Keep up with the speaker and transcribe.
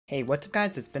Hey, what's up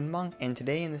guys, it's BenBonk, and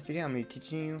today in this video I'm going to be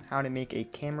teaching you how to make a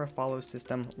camera follow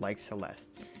system like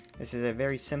Celeste. This is a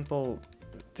very simple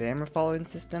camera following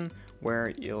system where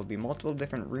it'll be multiple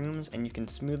different rooms and you can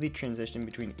smoothly transition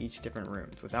between each different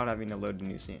rooms without having to load a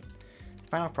new scene. The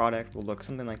final product will look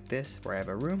something like this, where I have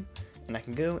a room and I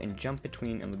can go and jump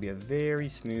between, and it'll be a very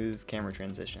smooth camera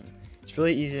transition. It's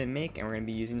really easy to make, and we're going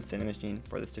to be using Cinemachine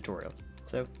for this tutorial.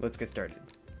 So let's get started.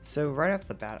 So right off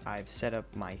the bat, I've set up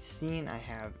my scene. I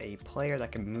have a player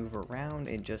that can move around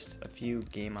and just a few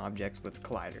game objects with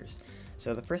colliders.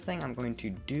 So the first thing I'm going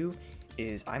to do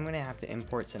is I'm going to have to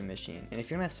import Cinemachine. And if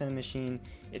you don't have Cinemachine,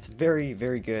 it's a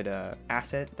very good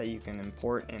asset that you can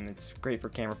import, and it's great for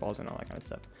camera falls and all that kind of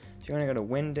stuff. So you're going to go to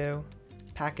Window,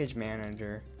 Package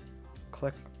Manager,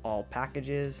 click All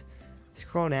Packages,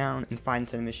 scroll down and find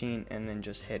Cinemachine, and then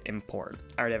just hit Import.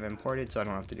 I already have it imported, so I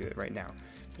don't have to do it right now.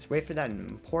 Just wait for that to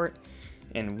import,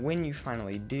 and when you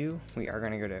finally do, we are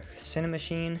going to go to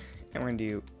Cinemachine and we're going to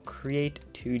do Create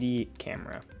 2D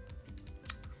Camera.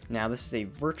 Now this is a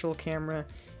virtual camera,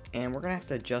 and we're going to have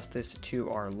to adjust this to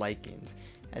our likings.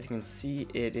 As you can see,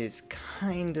 it is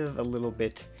kind of a little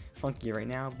bit funky right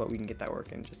now, but we can get that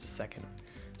working in just a second.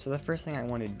 So the first thing I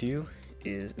want to do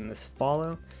is in this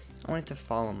follow, I want it to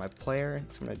follow my player,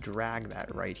 so I'm going to drag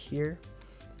that right here.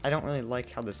 I don't really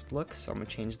like how this looks, so I'm going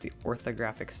to change the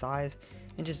orthographic size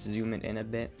and just zoom it in a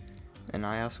bit. And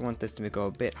I also want this to go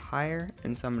a bit higher,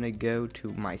 and so I'm going to go to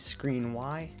my screen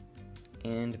Y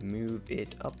and move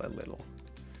it up a little.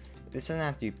 This doesn't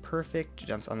have to be perfect,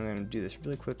 so I'm going to do this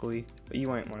really quickly, but you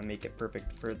might want to make it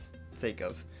perfect for the sake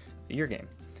of your game.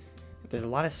 There's a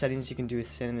lot of settings you can do with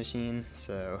Cinemachine,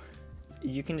 so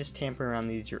you can just tamper around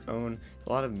these your own. There's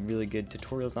a lot of really good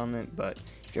tutorials on it, but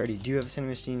if you already do have a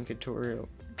Cinemachine tutorial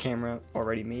camera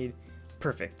already made,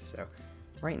 perfect. So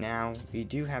right now we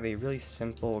do have a really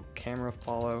simple camera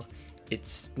follow.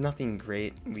 It's nothing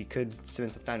great. We could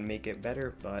spend some time to make it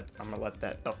better, but I'm gonna let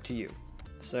that up to you.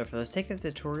 So for the sake of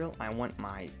the tutorial, I want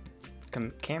my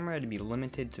camera to be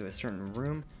limited to a certain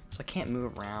room, so I can't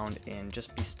move around and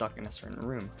just be stuck in a certain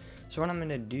room. So what I'm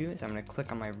gonna do is I'm gonna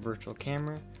click on my virtual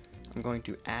camera, I'm going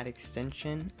to add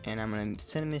extension, and I'm going to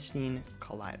Cinemachine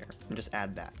collider and just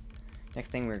add that.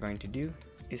 Next thing we're going to do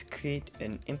is create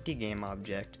an empty game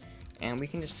object, and we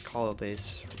can just call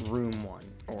this room 1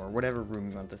 or whatever room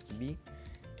you want this to be.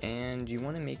 And you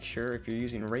want to make sure, if you're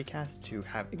using raycast, to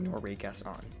have ignore raycast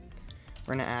on.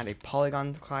 We're going to add a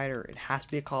polygon collider. It has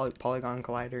to be a polygon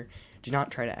collider. Do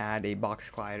not try to add a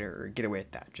box collider or get away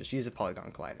with that. Just use a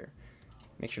polygon collider.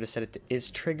 Make sure to set it to is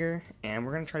trigger, and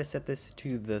we're going to try to set this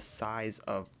to the size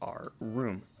of our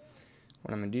room.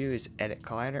 What I'm going to do is edit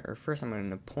collider, or first I'm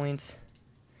going to points.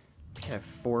 We have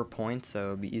 4 points, so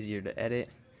it'll be easier to edit.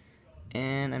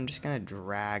 And I'm just going to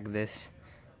drag this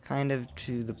kind of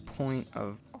to the point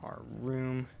of our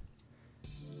room,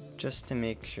 just to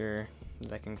make sure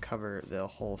that I can cover the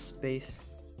whole space.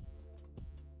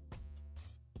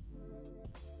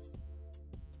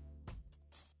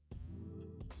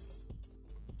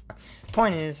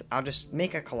 Point is, I'll just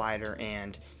make a collider,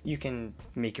 and you can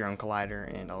make your own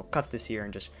collider, and I'll cut this here,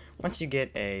 and just once you get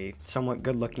a somewhat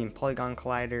good looking polygon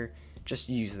collider, just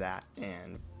use that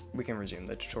and we can resume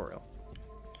the tutorial.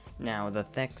 Now the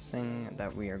next thing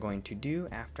that we are going to do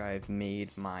after I've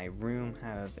made my room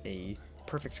have a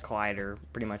perfect collider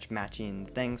pretty much matching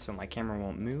things so my camera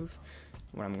won't move,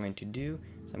 what I'm going to do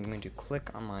is I'm going to click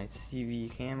on my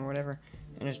CV cam or whatever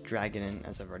and just drag it in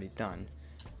as I've already done.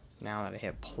 Now that I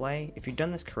hit play, if you've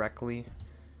done this correctly,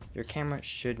 your camera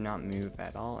should not move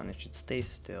at all, and it should stay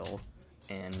still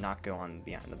and not go on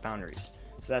beyond the boundaries.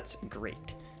 So that's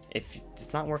great. If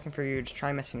it's not working for you, just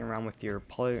try messing around with your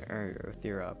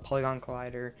polygon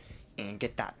collider and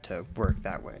get that to work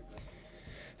that way.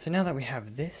 So now that we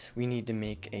have this, we need to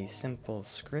make a simple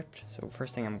script. So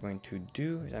first thing I'm going to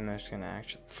do is I'm just going to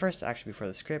actually before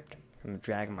the script, I'm going to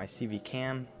drag my CV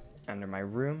cam under my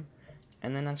room.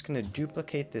 And then I'm just going to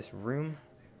duplicate this room,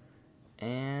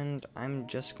 and I'm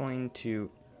just going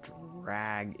to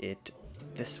drag it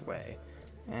this way,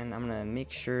 and I'm going to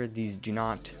make sure these do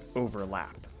not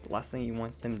overlap. The last thing you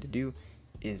want them to do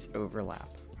is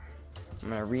overlap. I'm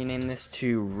going to rename this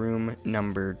to room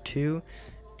number 2,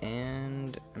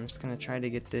 and I'm just going to try to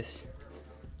get this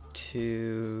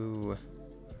to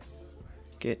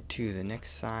get to the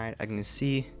next side. I can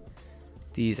see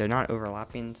these are not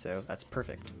overlapping, so that's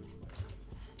perfect.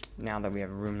 Now that we have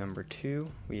room number 2,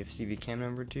 we have CV cam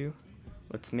number 2,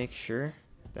 let's make sure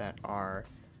that our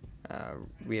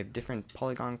we have different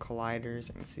polygon colliders.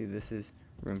 I can see this is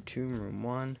room 2, room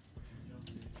 1.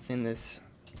 It's in this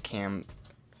cam,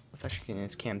 let's actually get in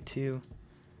this cam 2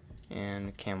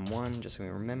 and cam 1 just so we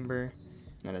remember.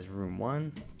 That is room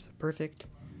 1, so perfect.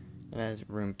 That is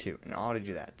room 2, and I'll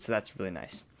do that, so that's really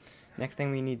nice. Next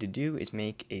thing we need to do is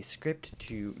make a script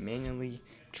to manually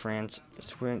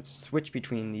switch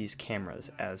between these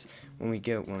cameras, as when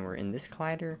we're in this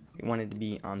collider, we want it to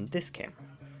be on this camera,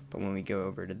 but when we go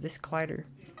over to this collider,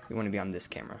 we want to be on this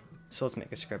camera. So let's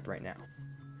make a script right now.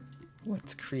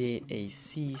 Let's create a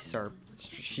C# script,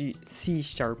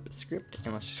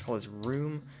 and let's just call this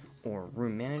room or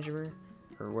room manager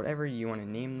or whatever you want to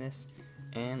name this,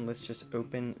 and let's just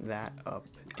open that up,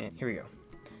 and here we go.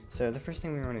 So the first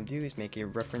thing we want to do is make a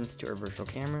reference to our virtual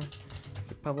camera,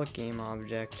 a public game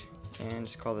object, and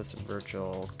just call this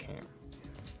virtual cam.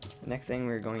 The next thing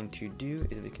we're going to do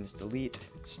is we can just delete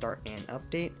start and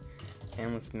update,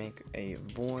 and let's make a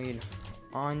void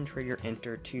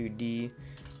ontriggerenter 2D,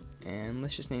 and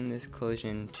let's just name this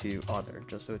collision to other,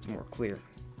 just so it's more clear.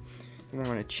 And we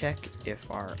want to check if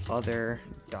our other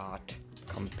dot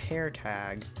compare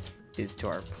tag is to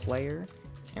our player,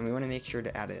 and we want to make sure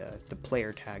to add the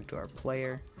player tag to our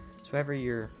player. So whoever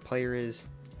your player is,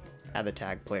 add the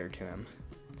tag player to him.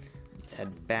 Let's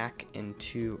head back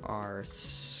into our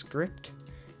script,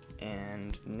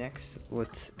 and next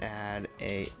let's add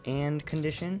a AND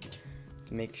condition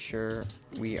to make sure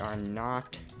we are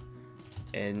not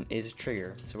an is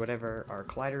trigger. So whatever our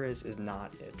collider is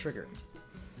not a trigger.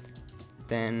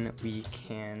 Then we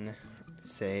can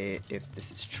say if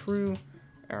this is true,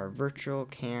 our virtual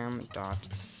cam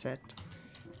set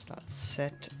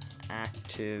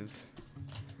active,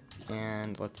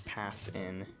 and let's pass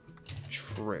in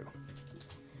true.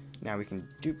 Now we can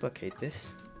duplicate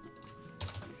this.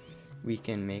 We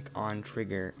can make on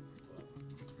trigger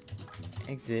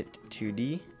exit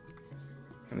 2D,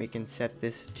 and we can set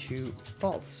this to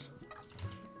false.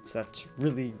 So that's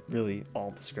really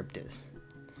all the script is.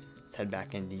 Let's head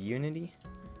back into Unity.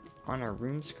 On our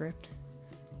room script,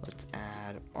 let's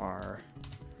add our,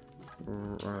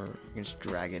 you can just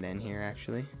drag it in here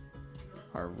actually,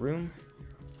 our room.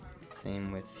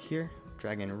 Same with here,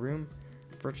 drag in a room,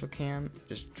 virtual cam,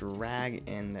 just drag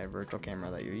in the virtual camera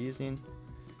that you're using,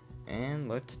 and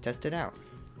let's test it out.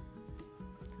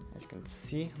 As you can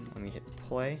see, let me hit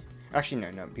play. Actually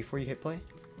no, before you hit play,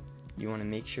 you want to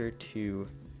make sure to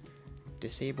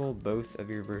disable both of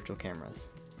your virtual cameras.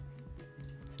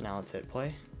 So now let's hit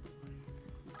play,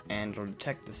 and it'll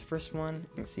detect this first one.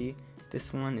 You can see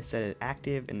this one is set as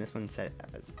active and this one is set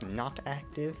as not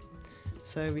active,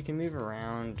 so we can move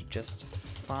around just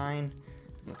fine.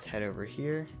 Let's head over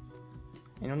here,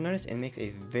 and you'll notice it makes a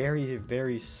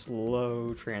very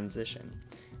slow transition,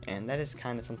 and that is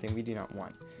kind of something we do not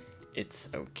want. It's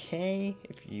okay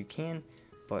if you can,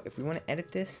 but if we want to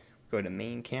edit this, go to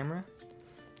main camera,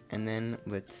 and then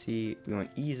let's see, we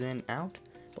want ease in out,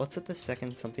 but let's set the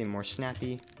second something more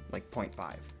snappy, like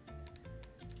 0.5.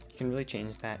 You can really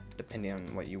change that depending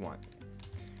on what you want.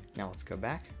 Now let's go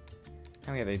back.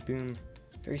 Now we have a boom,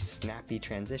 very snappy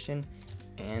transition,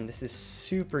 and this is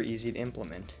super easy to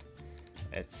implement.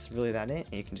 It's really that it,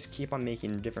 and you can just keep on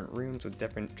making different rooms with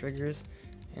different triggers,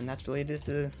 and that's really it is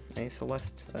to a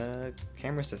Celeste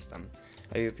camera system.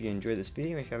 I hope you enjoyed this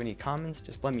video. If you have any comments,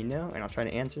 just let me know and I'll try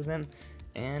to answer them.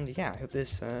 And yeah, I hope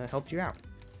this helped you out.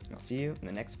 And I'll see you in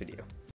the next video.